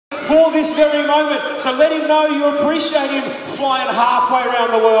for this very moment. So let him know you appreciate him flying halfway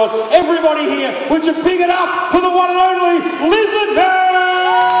around the world. Everybody here, would you pick it up for the one and only Lizardman?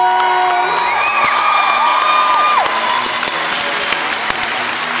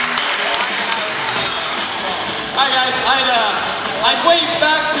 Hi guys, I'd wave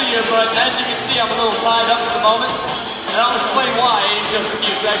back to you, but as you can see, I'm a little tied up at the moment, and I'll explain why in just a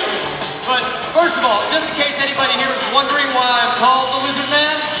few seconds. But first of all, just in case anybody here is wondering why I'm called the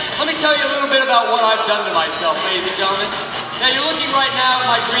Lizardman, let me tell you a little bit about what I've done to myself, ladies and gentlemen. Now you're looking right now at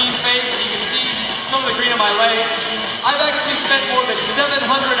my green face, and you can see some of the green on my legs. I've actually spent more than 700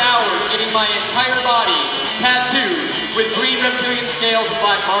 hours getting my entire body tattooed with green reptilian scales and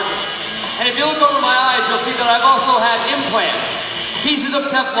black markings. And if you look over my eyes, you'll see that I've also had implants, pieces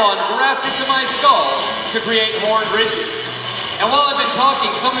of Teflon grafted to my skull to create horn ridges. And while I've been talking,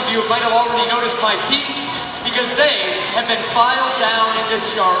 some of you might have already noticed my teeth because they have been filed down into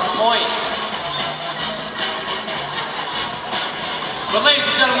sharp points. But ladies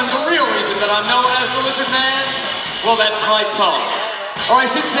and gentlemen, the real reason that I'm known as the Lizardman, well, that's my tongue. Or I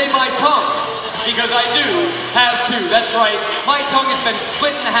should say my tongues, because I do have two. That's right, my tongue has been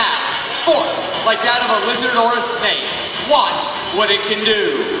split in half. Fork, like that of a lizard or a snake. Watch what it can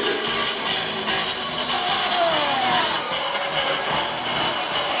do.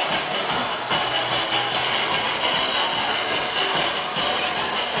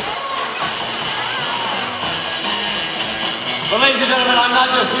 But ladies and gentlemen, I'm not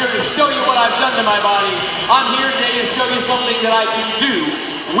just here to show you what I've done to my body. I'm here today to show you something that I can do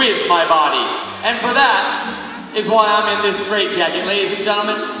with my body. And for that is why I'm in this straitjacket, ladies and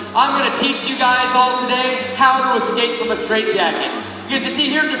gentlemen. I'm going to teach you guys all today how to escape from a straitjacket. Because you see,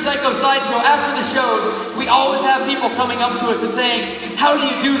 here at the Psycho Sideshow, after the shows, we always have people coming up to us and saying, how do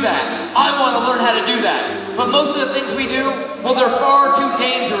you do that? I want to learn how to do that. But most of the things we do, well, they're far too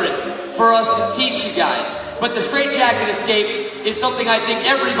dangerous for us to teach you guys. But the straitjacket escape is something I think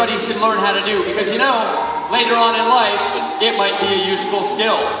everybody should learn how to do. Because you know, later on in life, it might be a useful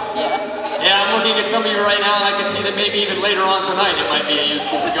skill. Yeah, I'm looking at some of you right now, and I can see that maybe even later on tonight it might be a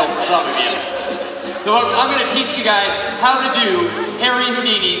useful skill for some of you. So folks, I'm going to teach you guys how to do Harry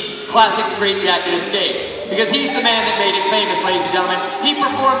Houdini's classic straitjacket escape. Because he's the man that made it famous, ladies and gentlemen. He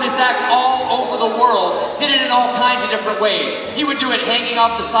performed this act all over the world, did it in all kinds of different ways. He would do it hanging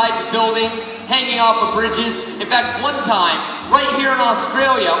off the sides of buildings, hanging off of bridges. In fact, one time, right here in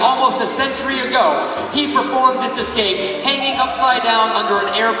Australia, almost a century ago, he performed this escape hanging upside down under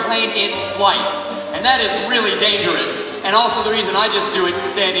an airplane in flight. And that is really dangerous. And also the reason I just do it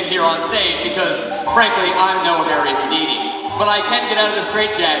standing here on stage, because frankly, I'm no Harry Houdini. But I can get out of the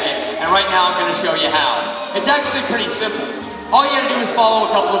straitjacket, and right now I'm going to show you how. It's actually pretty simple. All you gotta do is follow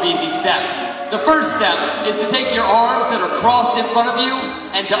a couple of easy steps. The first step is to take your arms that are crossed in front of you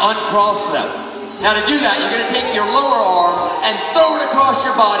and to uncross them. Now to do that, you're gonna take your lower arm and throw it across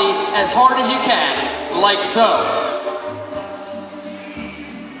your body as hard as you can, like so.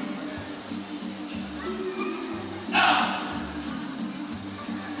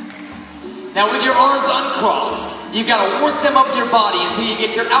 Now with your arms uncrossed, you gotta work them up your body until you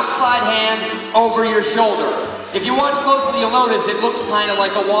get your outside hand over your shoulder. If you watch closely, you'll notice it looks kind of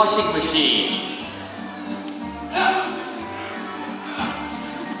like a washing machine.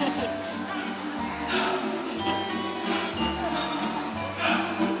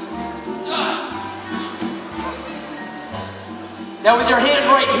 Now with your hand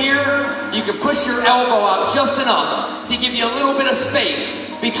right here, you can push your elbow out just enough to give you a little bit of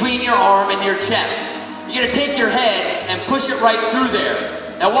space between your arm and your chest. You're gonna take your head and push it right through there.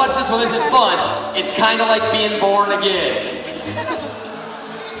 Now watch this one, this is fun. It's kind of like being born again.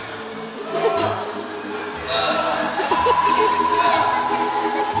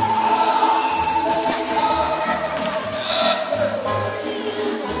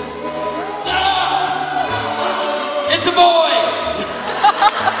 It's a boy!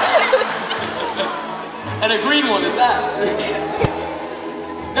 And a green one at that.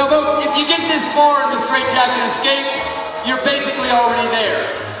 Now folks, if you get this far in the straitjacket escape, you're basically already there.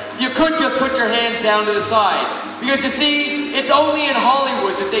 You could just put your hands down to the side. Because you see, it's only in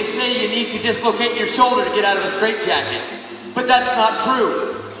Hollywood that they say you need to dislocate your shoulder to get out of a straitjacket. But that's not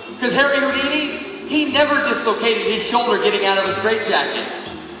true. Because Harry Houdini, he never dislocated his shoulder getting out of a straitjacket.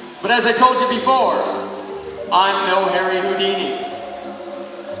 But as I told you before, I'm no Harry Houdini.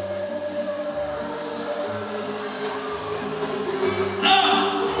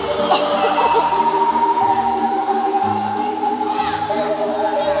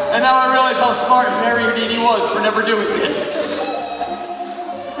 And now I realize how smart Harry Houdini was for never doing this.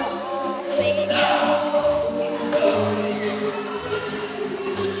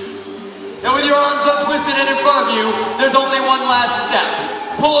 Now with your arms untwisted and in front of you, there's only one last step.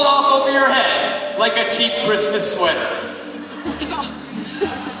 Pull it off over your head like a cheap Christmas sweater.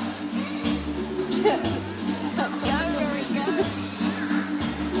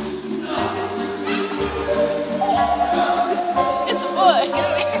 It's a boy.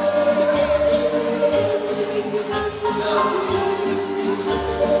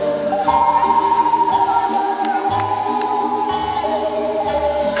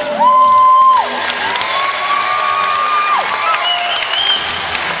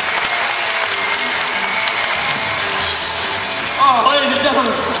 Ladies and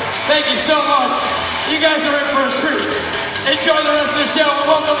gentlemen, thank you so much. You guys are in for a treat. Enjoy the rest of the show and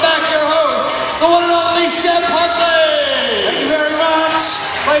welcome back your host, the one and only Chef Huntley. Thank you very much.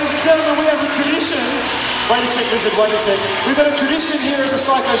 Ladies and gentlemen, we have a tradition. Wait a sec, Lizard, wait a sec. We've got a tradition here at the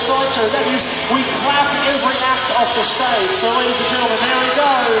Psycho Sideshow. That is, we clap every act off the stage. So ladies and gentlemen, there he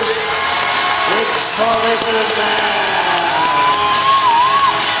goes. It's the Lizardman.